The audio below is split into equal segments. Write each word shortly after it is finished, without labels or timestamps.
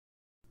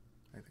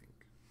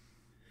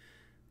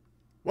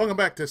Welcome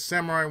back to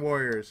Samurai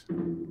Warriors.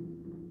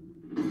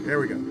 There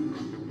we go.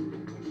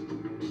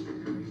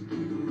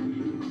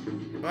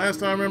 Last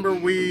time, remember,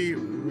 we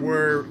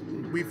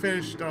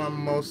finished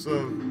most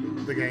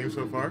of the game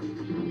so far.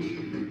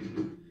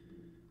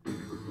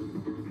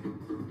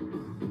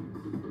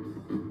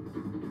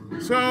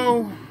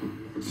 So,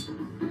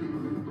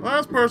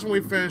 last person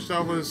we finished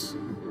off was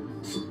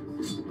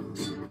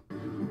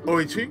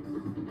Oichi,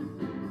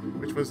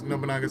 which was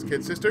Nobunaga's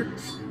kid sister.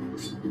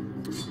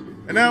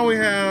 And now we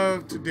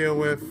have to deal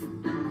with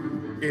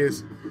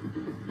is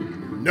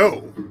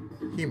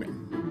Nohime,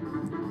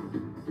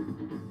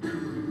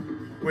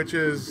 which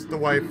is the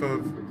wife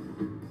of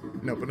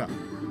Nobunaga.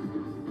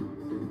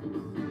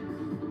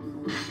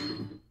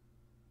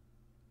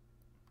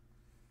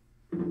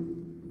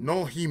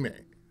 Nohime.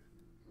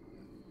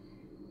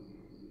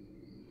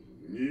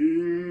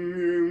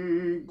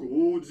 人間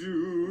50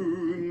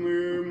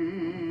年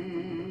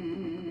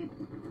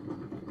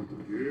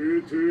下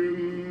天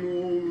の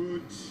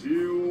内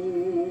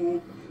を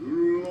比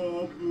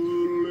ぶ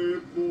れ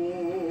ば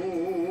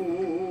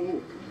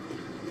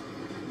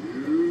夢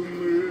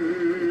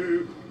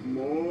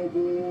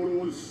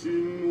幻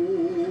の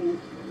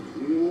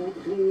ご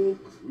と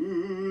く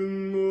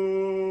な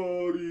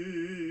り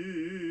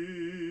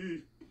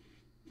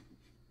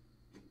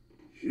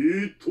ひ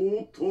と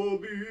た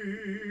び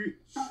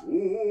承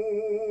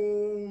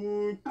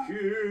受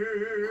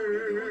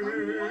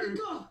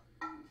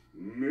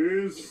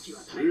召せ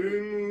ぬ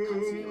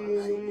者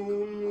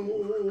の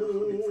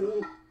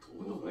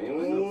あ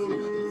る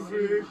べ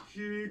き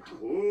か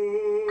大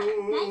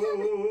丈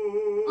夫。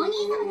お兄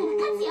様なら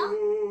勝つよ。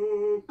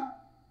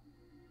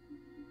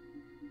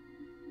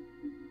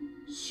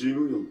死ぬ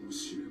やもし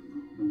れんな。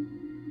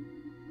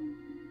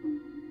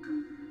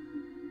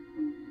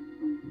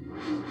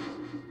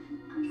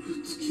う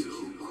つきを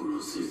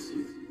殺せ。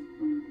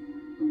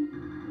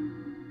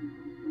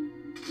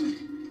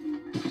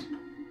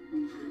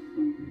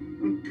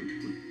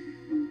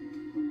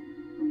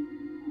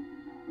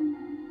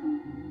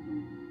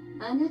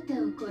あなたを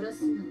殺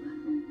すのは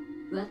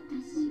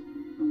私。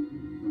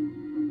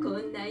こ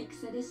んな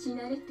戦で死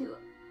なれては。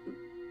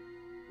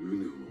う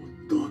ねは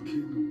だけ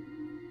の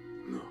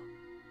な。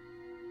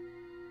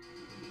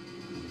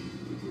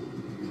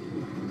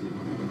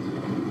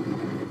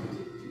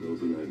信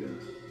長、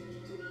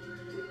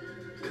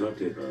勝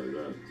てばら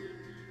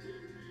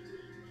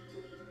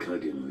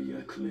影の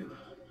役目は。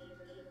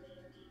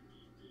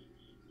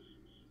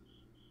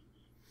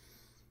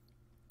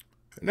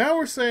Now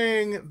we're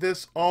saying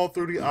this all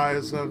through the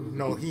eyes of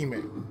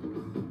Nohime.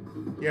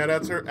 Yeah,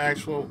 that's her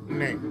actual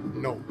name,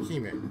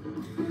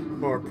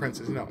 Nohime, or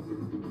Princess No.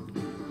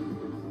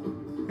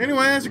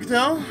 Anyway, as you can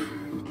tell,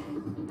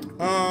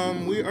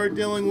 we are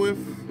dealing with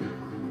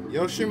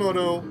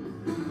Yoshimoto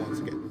once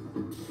again.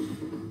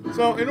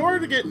 So, in order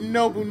to get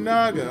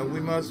Nobunaga,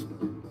 we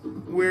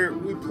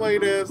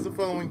played as the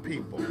following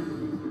people: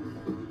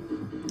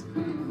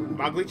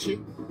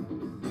 Maglichi,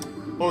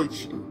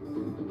 Oichi,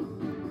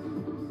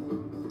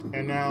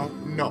 and now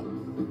Nohime.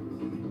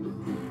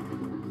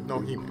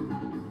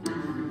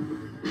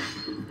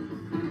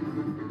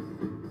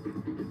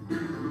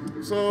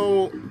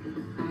 So,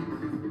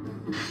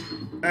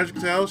 as you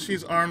can tell,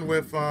 she's armed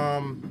with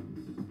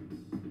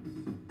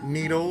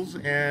needles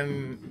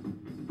and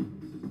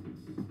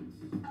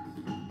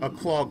a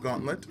claw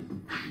gauntlet.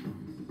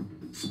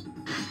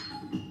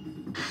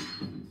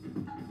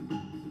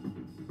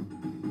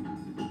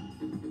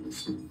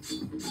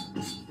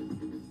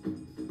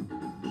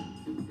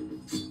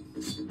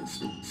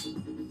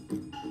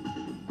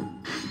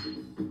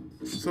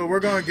 So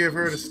we're going to give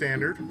her the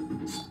standard.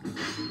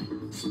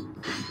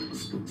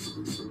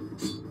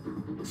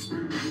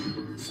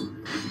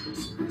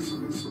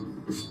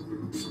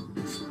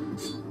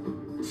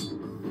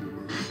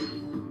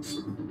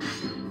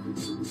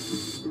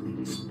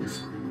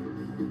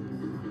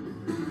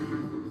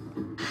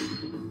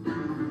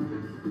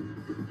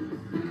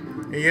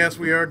 And yes,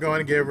 we are going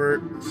to give her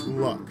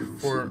luck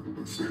for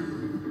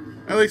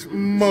at least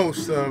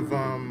most of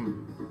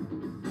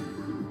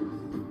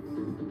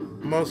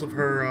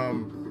her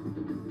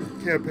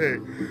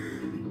campaign.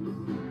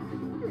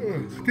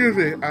 Excuse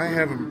me, I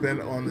haven't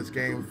been on this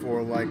game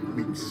for like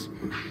weeks.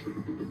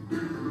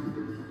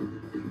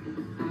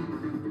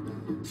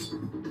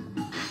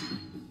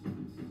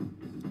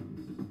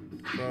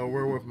 So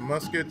we're with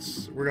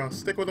muskets. We're gonna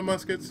stick with the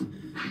muskets.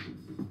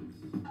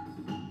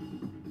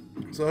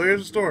 So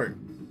here's the story.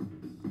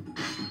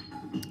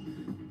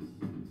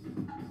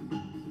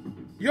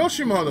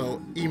 Yoshimoto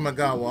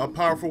Imagawa, a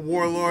powerful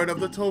warlord of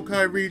the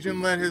Tokai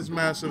region, led his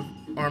massive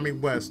army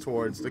west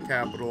towards the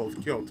capital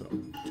of Kyoto,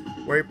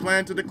 where he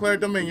planned to declare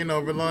dominion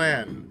over the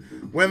land.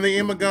 When the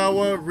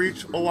Imagawa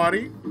reached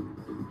Owari,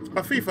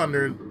 a fief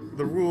under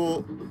the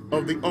rule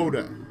of the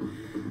Oda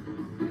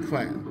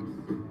clan,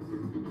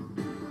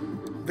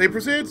 they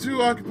proceeded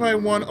to occupy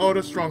one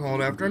Oda stronghold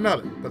after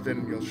another, but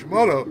then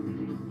Yoshimoto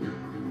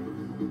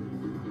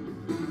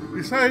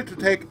decided to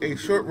take a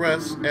short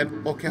rest at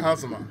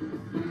Okehazama.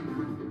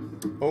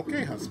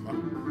 Okehazama.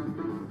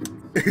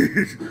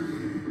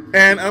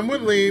 and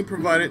unwittingly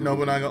provided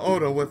Nobunaga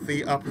Oda with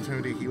the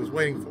opportunity he was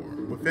waiting for.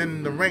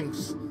 Within the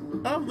ranks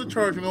of the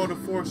charging Oda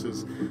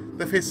forces,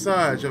 the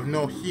visage of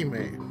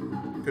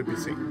Nohime could be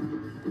seen.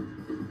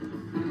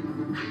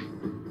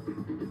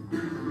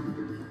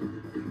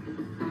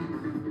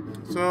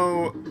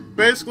 So,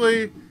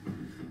 basically,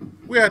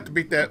 we have to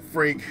beat that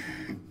freak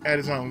at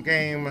his own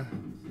game,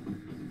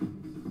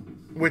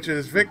 which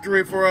is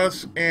victory for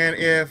us, and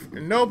if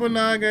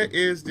Nobunaga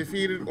is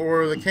defeated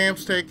or the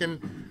camp's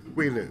taken,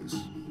 we lose.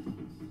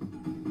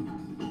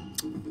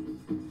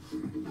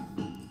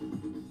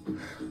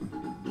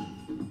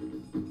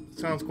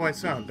 Sounds quite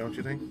sound, don't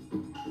you think?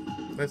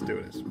 Let's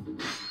do this.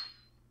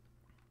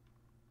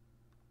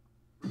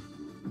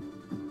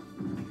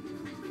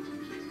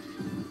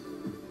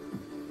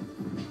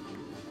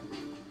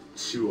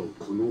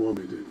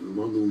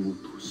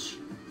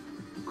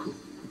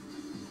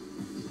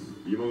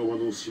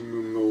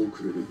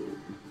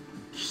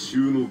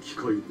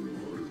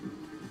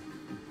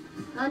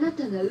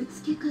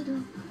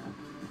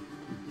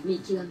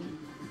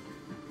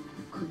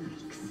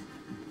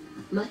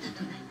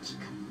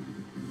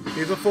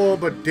 He's a fool,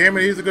 but damn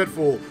it, he's a good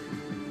fool.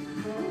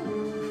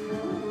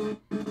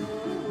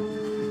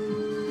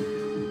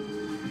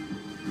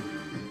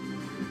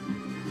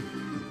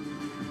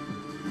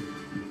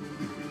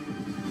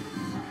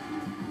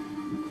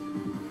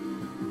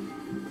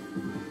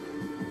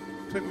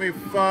 Took me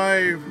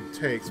 5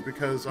 takes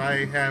because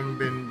I haven't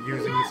been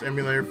using this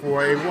emulator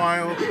for a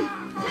while.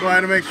 So I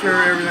had to make sure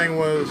everything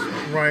was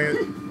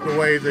running the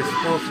way they're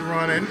supposed to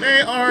run, and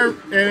they are,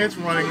 and it's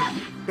running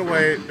the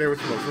way they were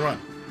supposed to run.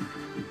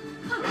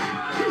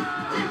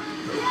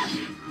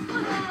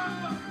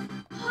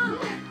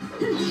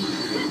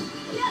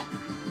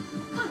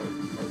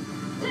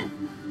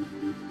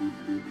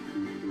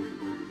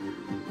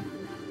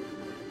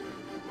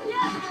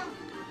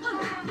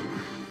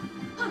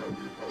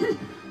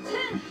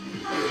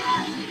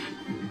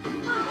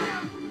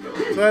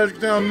 So as you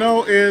can tell,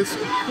 No is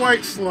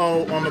quite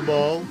slow on the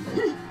ball.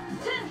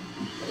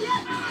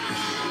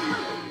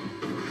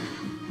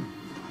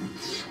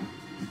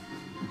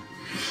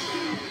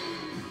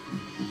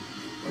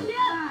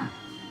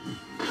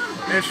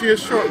 And she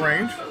is short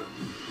range.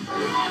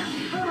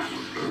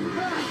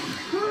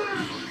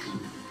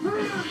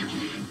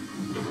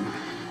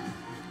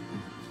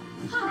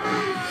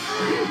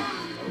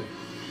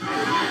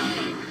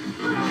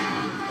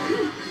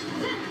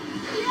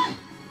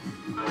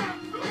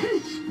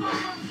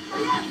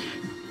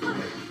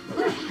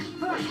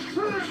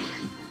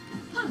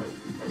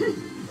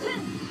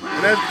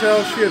 And as you can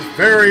tell, she is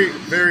very,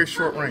 very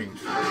short range.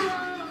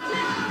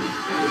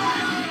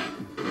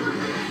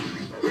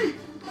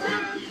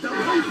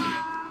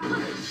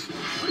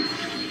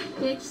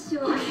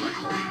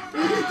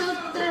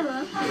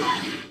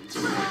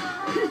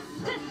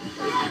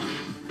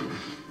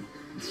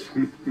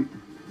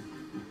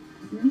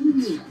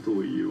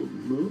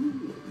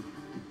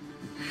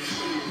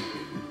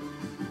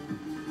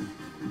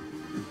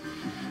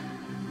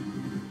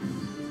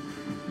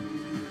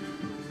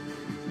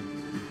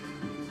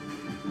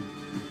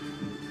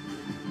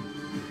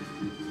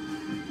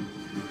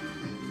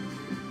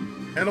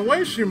 And the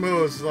way she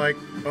moves, like,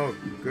 oh,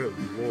 good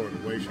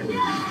lord, the way she moves.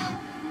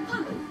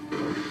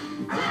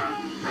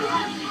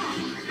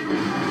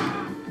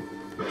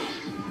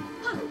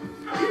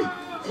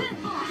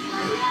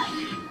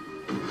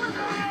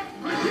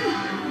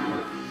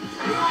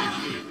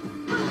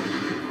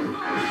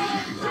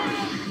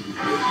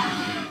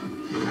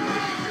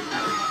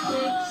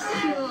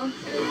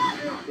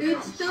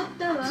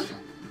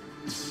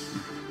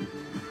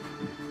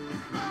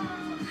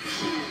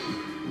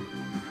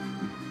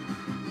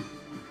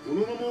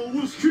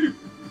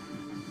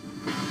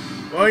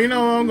 Well, you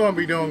know what I'm going to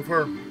be doing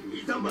for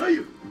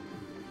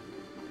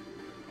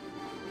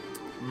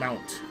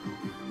mount.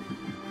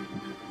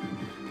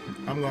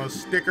 I'm going to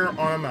stick her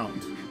on a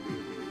mount.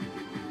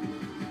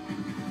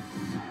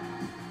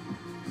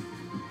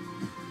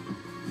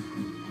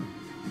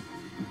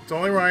 It's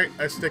only right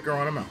I stick her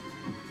on a mount.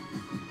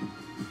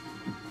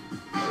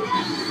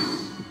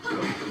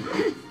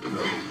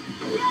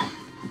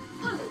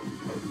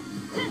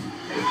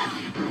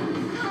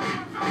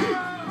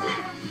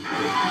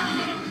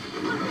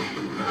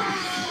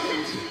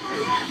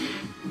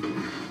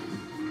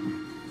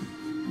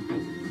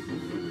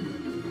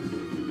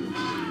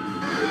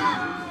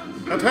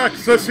 Attack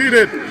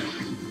succeeded!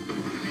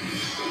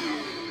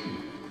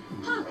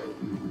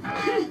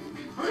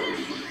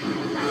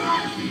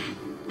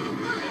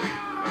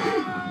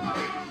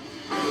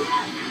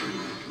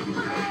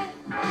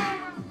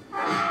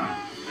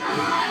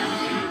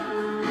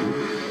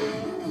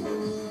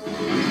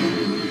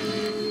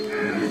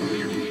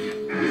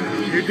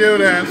 You do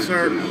that,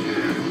 sir.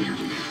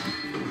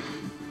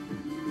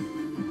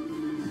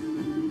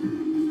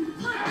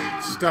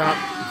 Stop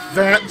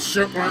that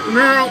shit right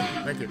now!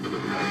 Thank you.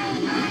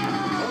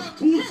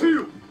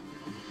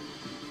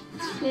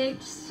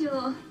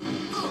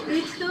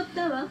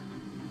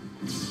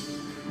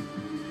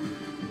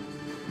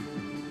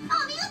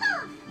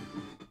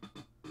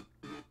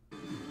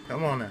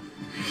 Come on now.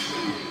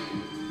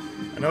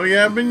 I know you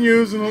have been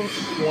using it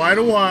quite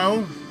a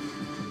while.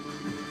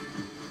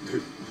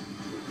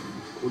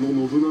 この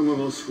信長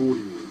が勝利を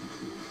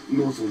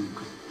望む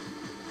か。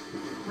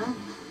あ、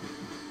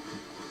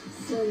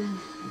空の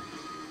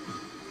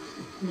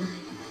前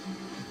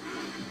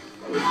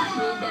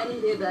乱れ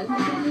れば乱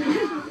れる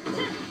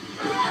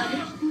あ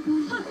の人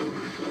が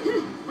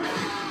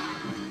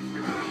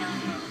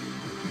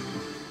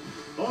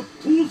圧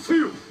倒せ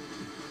よ。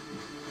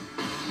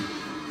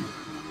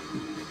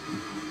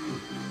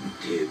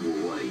手強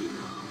いな。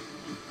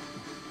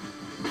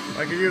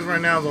 I could use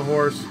right now is a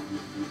horse.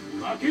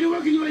 負ける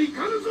わけにはい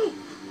かぬぞ。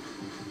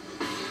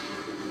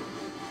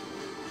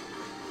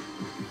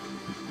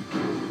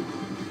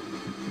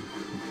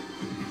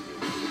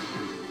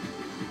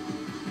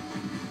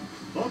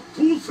圧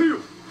倒せよ。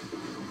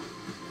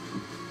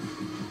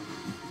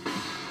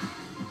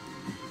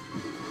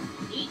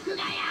行く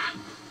がや。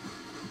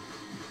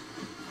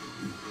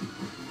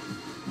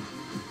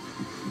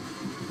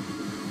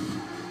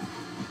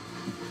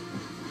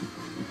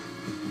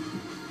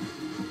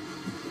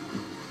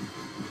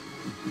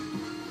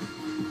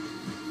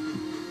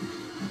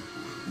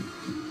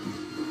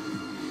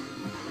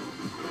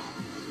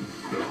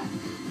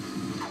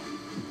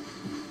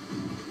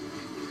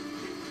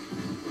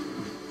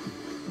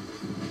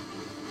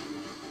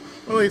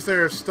At least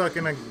they're stuck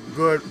in a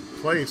good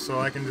place, so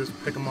I can just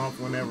pick them off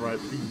whenever I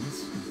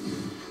please.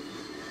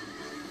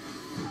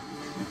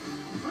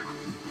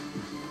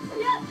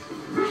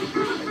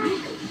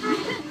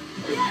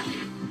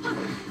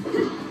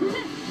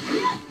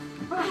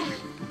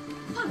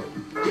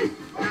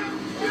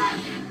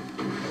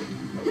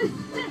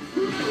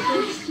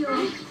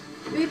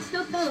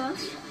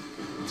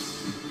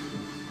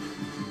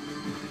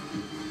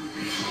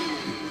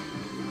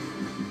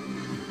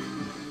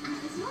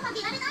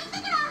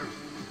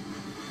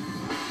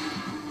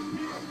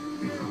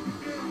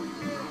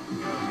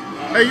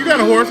 Hey, you got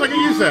a horse, I can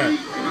use that.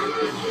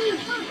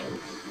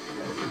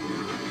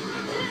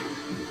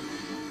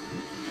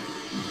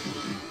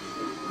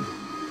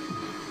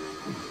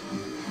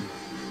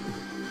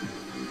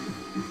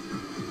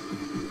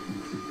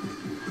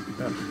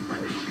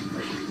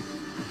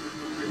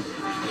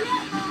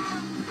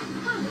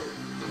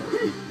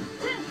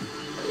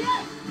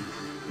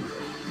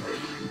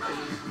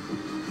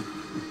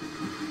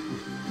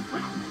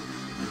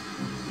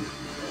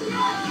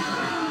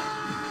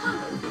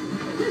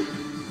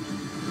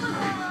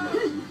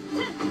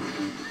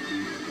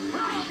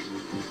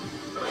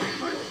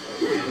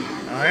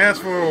 I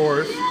asked for a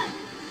horse.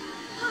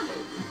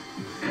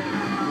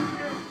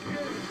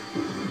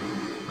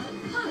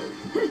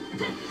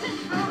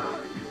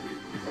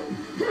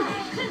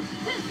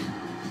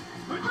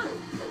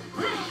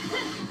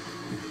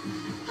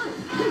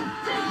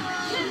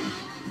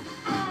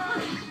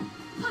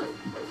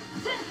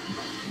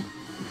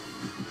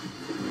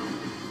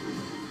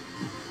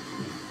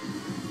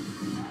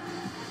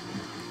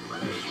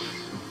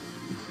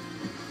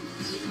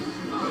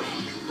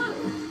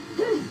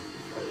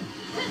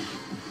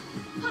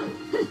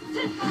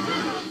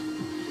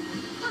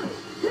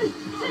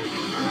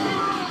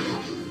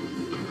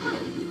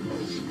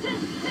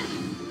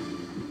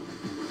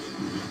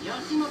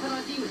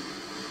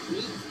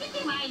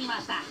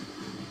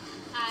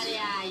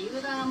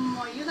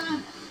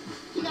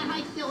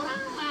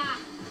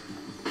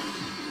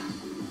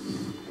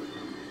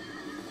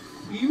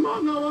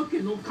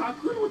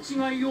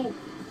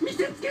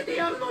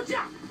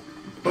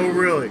 Oh,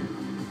 really?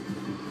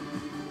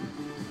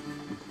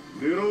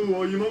 狙う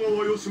は今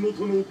川義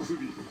元の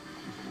首。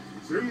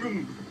全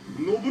軍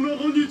信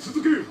長に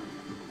続け。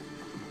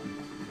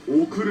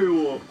遅れ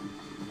は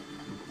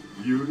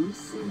許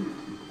せぬ。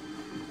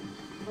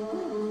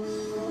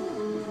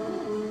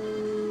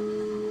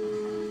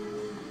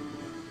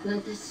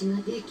私が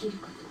できる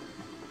こ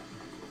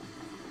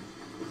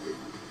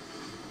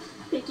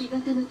と、敵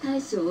方の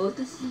大将を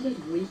陥れる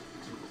を一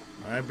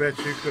挙。 I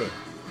bet you could.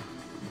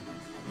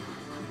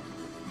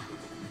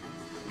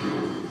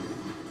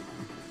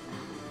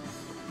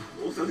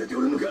 押されて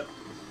おるのか、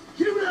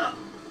広村。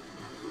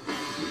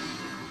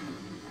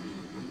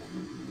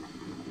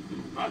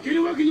負け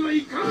るわけには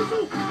いかん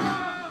ぞ。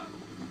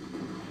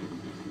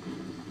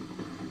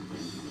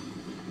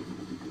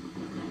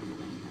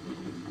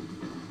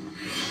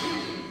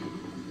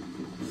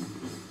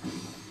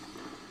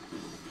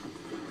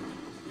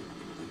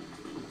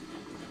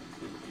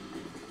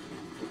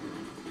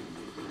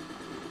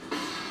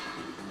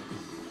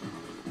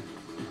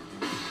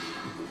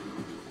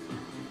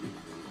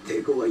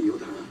手強いよう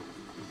だな。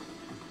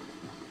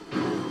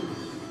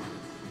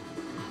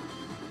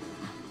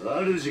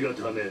主が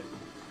ため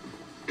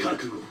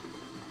覚悟。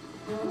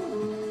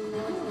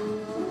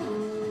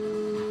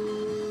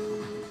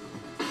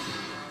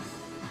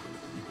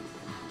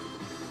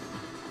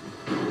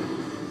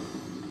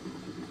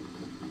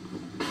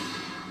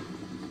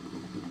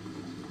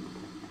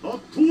圧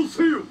倒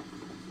せよ。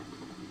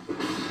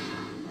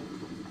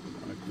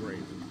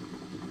Great.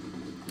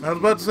 I was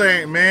about to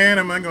say, man,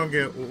 am I gonna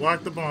get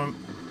locked up on?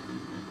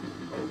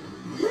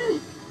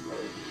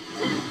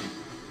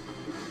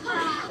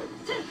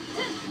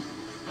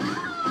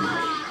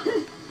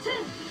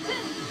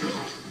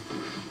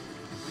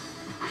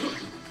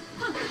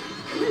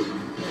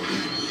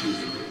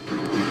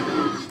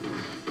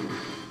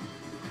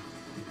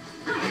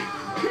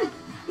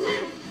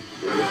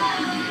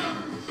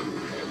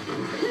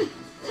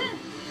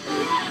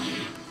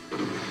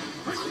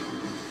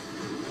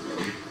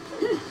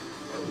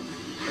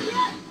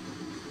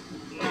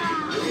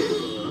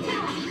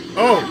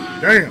 Oh,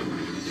 damn.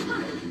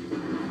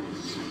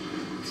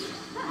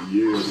 家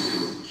康の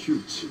窮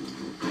地に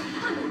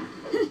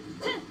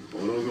抗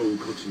う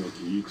価値な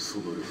き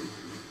戦だれ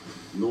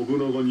信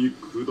長に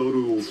下る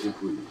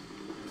男よ。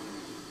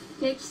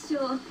敵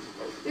将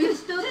討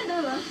ち取っ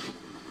たわ。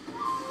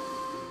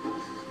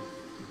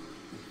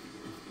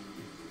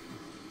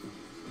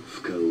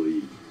深追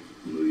い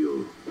無用。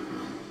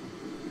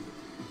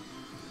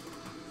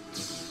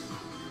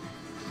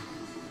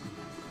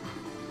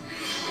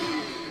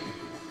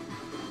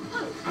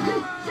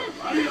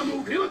我らも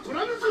受けは取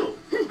らぬぞ。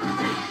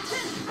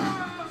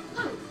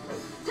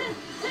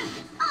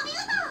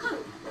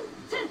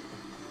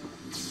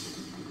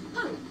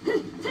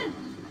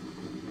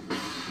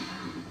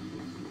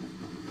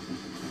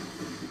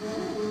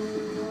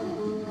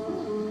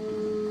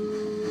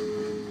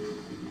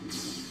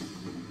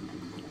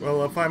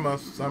Well, if I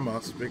must, I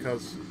must,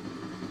 because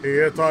he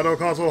is Tado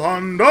Castle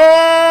Honda!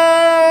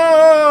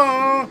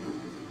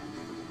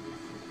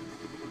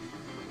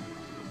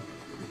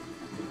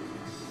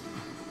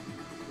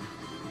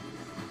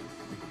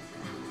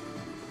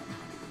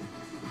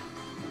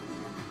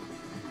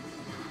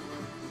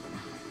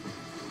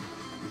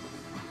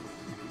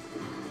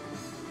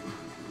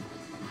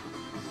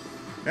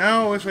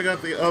 Now I wish I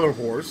got the other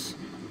horse.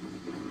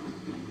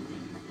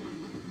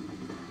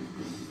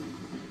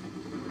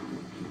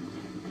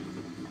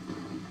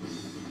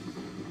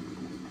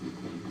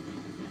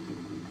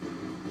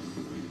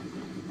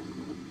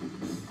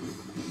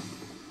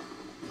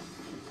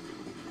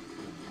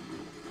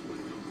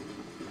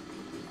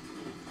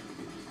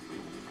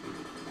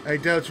 I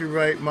doubt you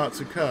write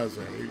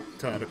Matsukaze,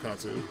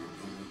 Tadakatsu.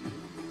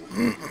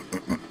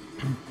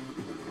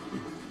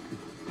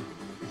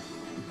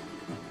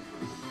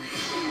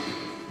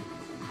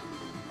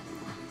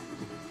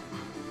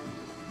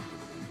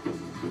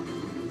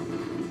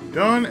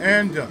 Done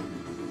and done.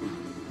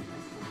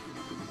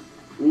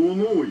 お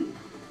のうよ、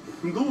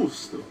どう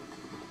した。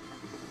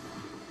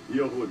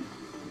やはり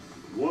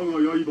我が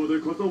刃で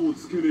型を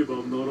つけねば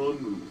なら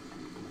ぬ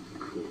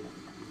か。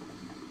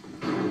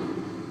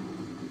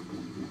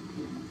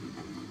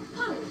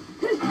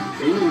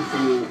恐怖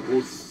を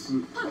欲す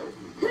か。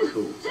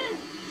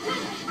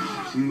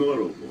なら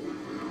ば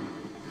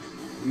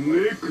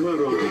目か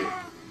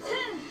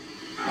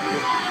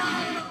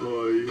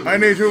らI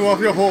need you off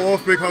your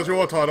horse because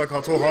you're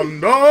Tadakatsu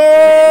Honda!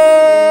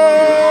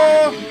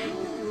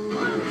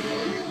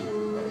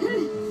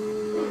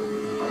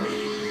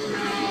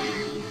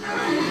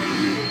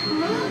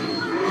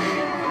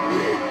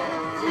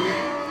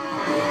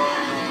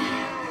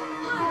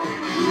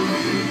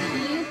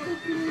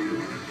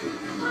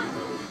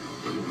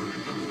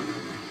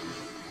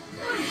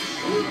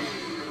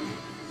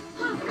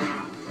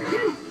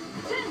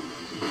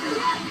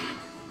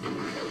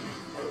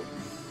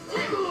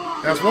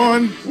 That's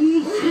one.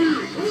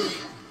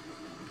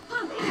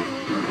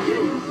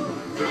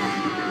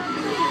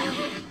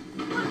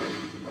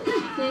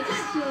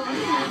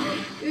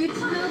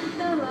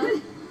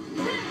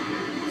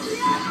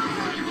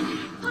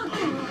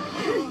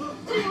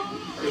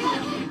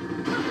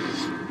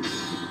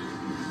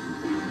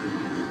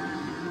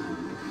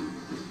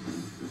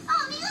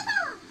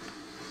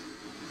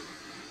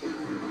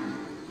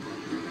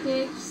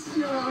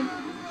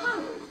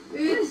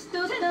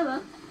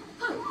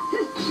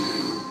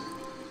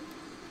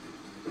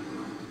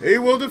 He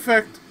will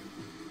defect.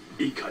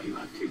 At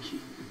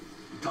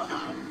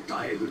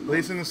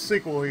least in the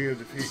sequel, he is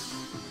defeated.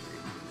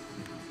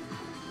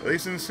 At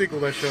least in the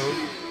sequel, that shows.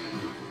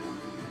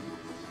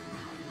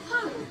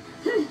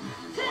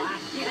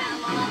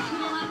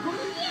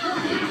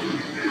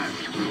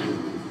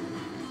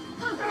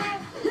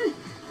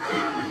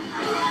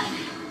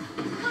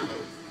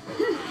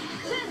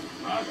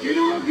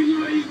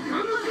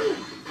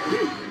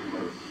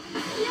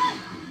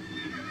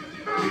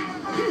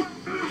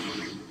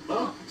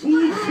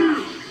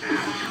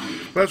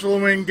 Special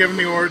Wing given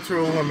the order to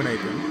eliminate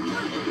them.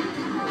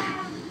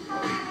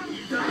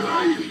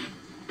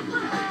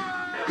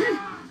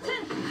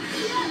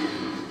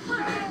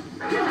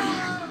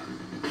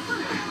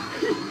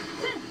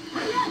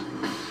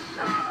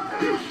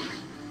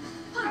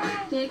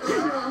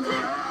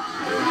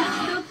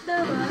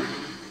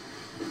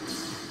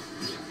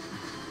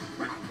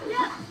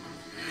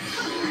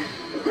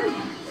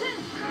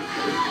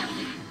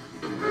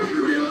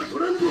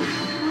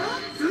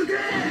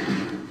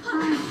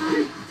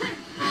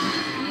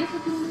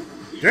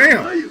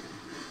 Damn!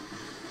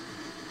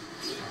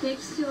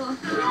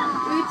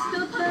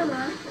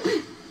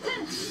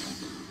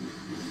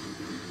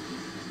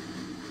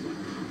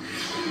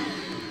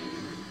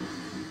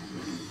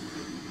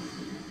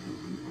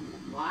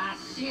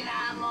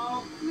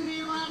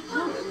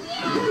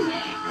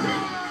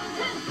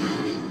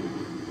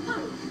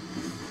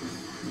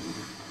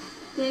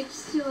 敵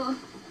将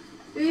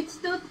討ち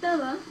取った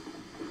わ。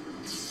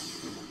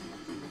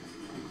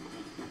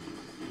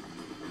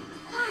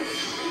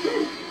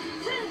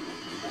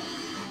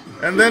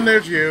And then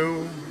there's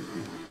you.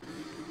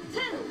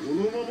 こ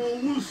のま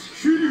ま押し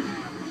切る。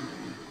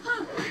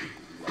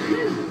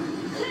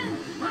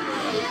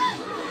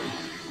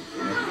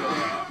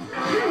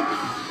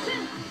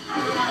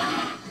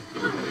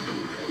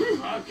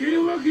負け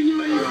るわけに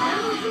はいかない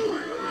ぞ。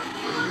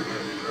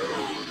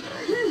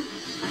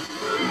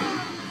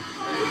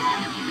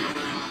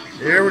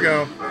Here we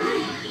go.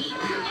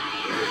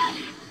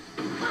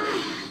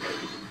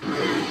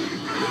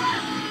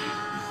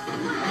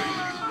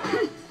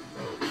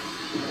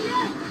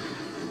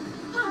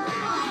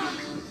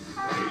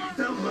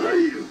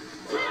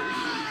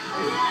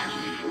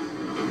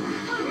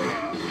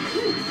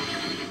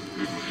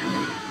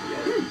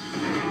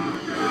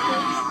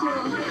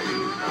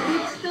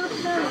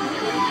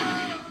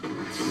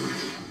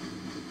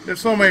 There's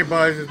so many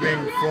bodies just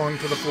being flung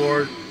to the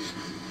floor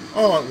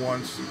all at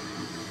once.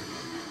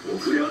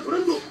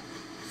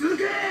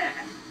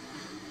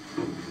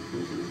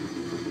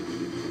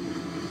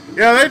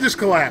 Yeah, they just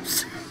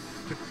collapsed.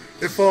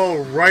 It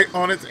fell right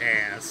on its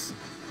ass.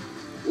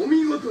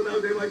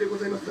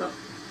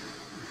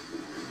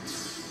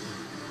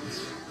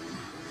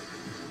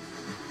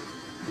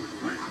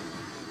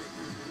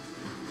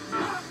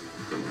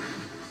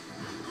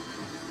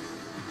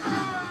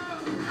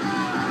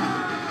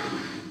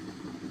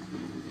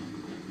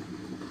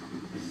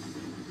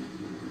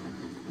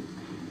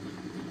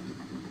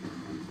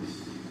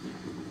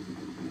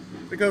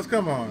 Because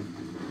come on,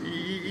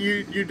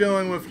 you're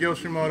dealing with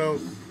Yoshimoto.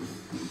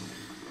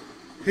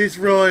 He's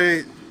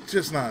really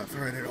just not a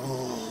threat at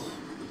all.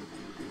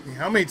 I mean,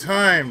 how many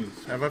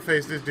times have I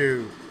faced this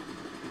dude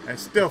and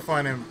still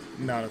find him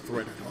not a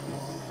threat at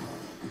all?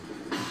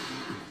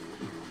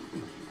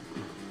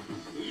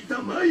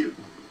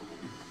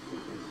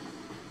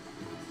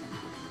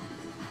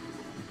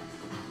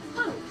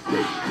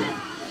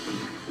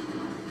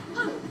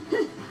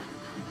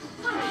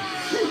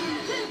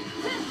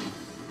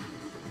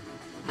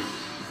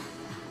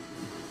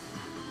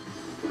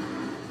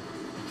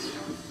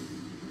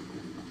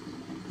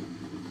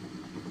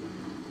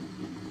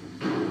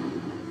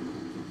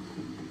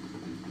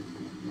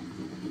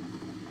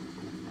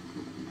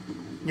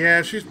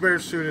 Yeah, she's better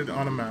suited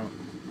on a mount.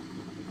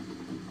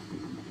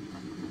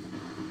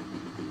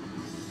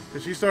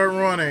 If she start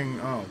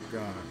running, oh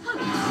god.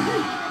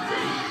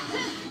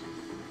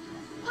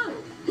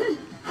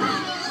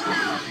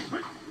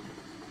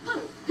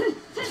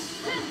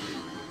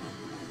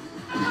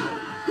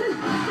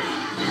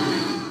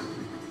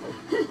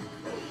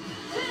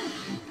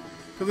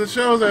 Because it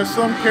shows that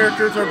some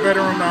characters are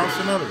better on mounts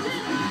than others.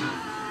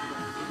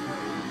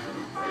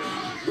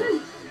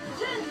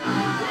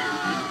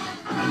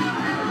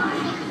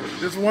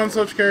 There's one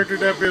such character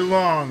that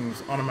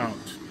belongs on a mount.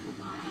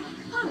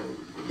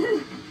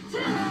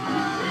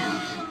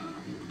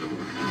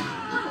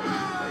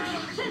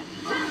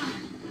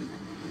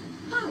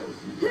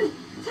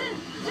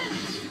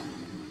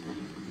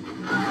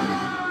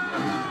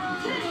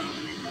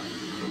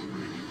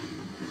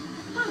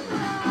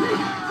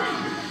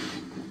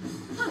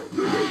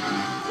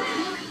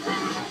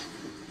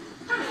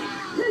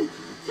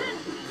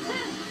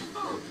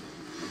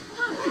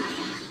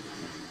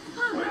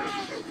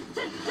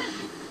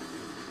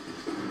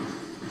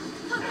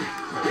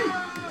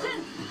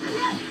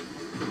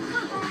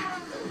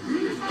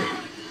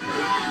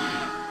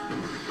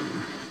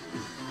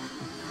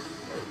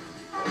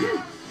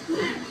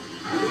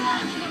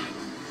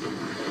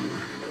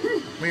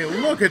 I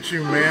mean, look at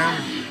you,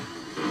 man.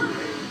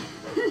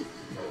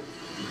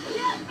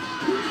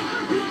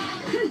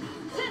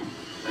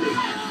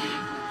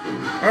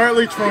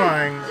 Hardly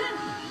trying.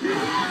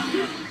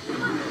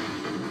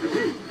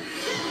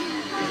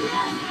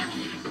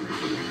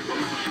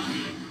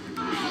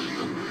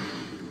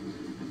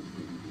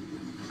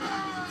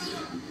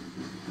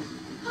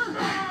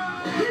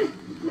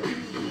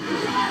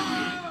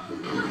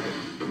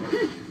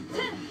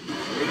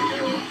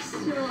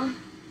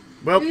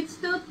 Well,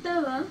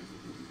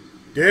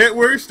 get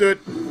where he stood.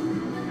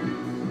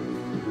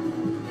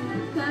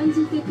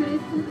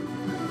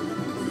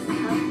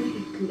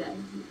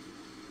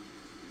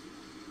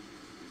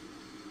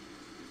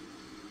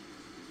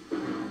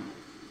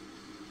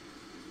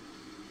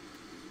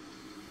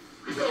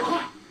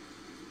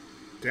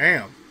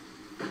 Damn.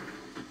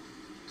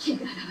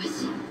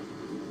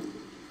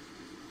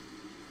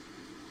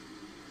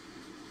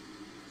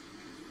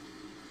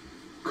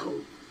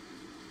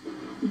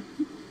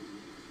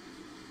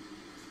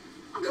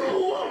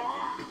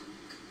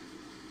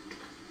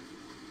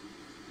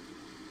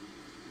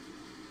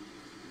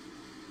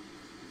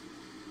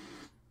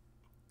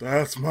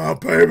 That's my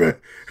baby.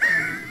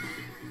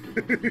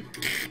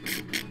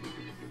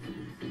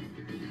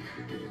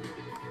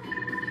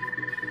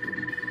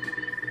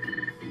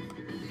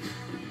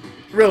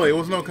 Really, it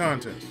was no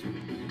contest.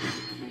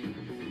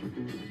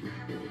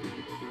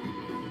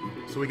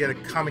 we get a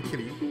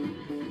Kamakiri.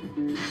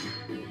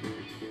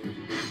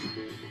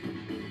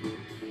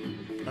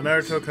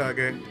 Another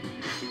Tokage.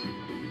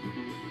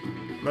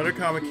 Another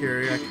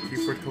Kamakiri I can keep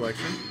for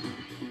collection.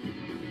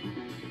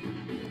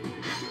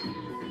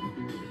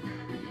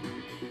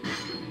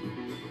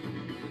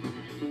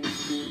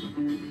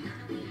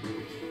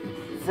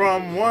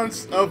 From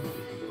once a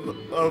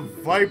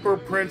Viper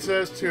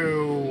Princess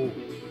to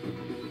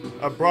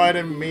a bride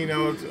in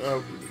Mino,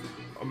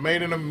 a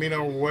maiden of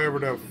Mino, wherever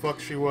the fuck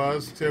she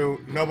was, to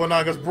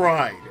Nobunaga's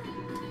bride.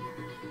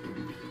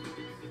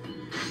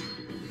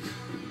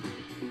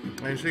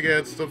 And she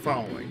gets the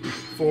following: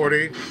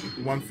 40,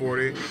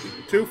 140,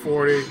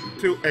 240,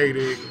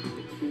 280.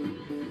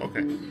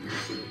 Okay.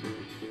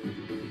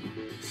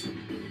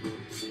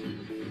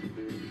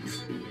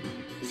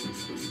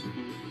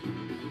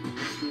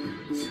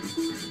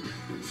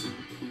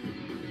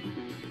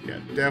 Yeah,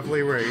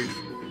 definitely rage.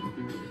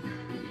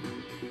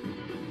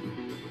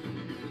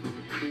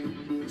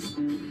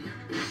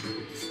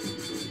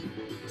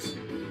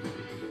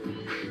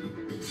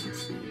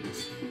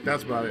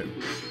 That's about it.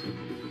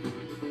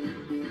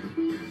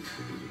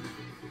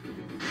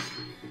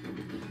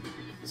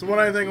 So what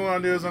I think I'm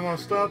going to do is I'm going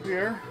to stop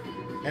here,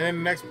 and in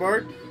the next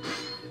part,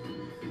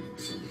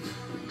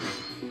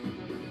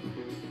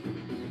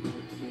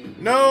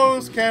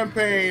 No's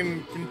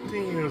campaign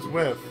continues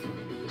with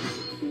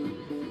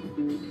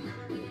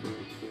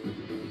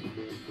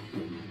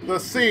the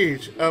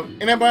siege of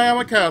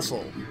Inabayama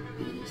Castle.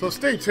 So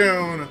stay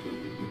tuned,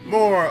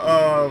 more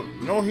of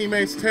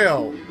Nohime's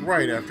tale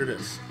right after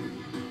this.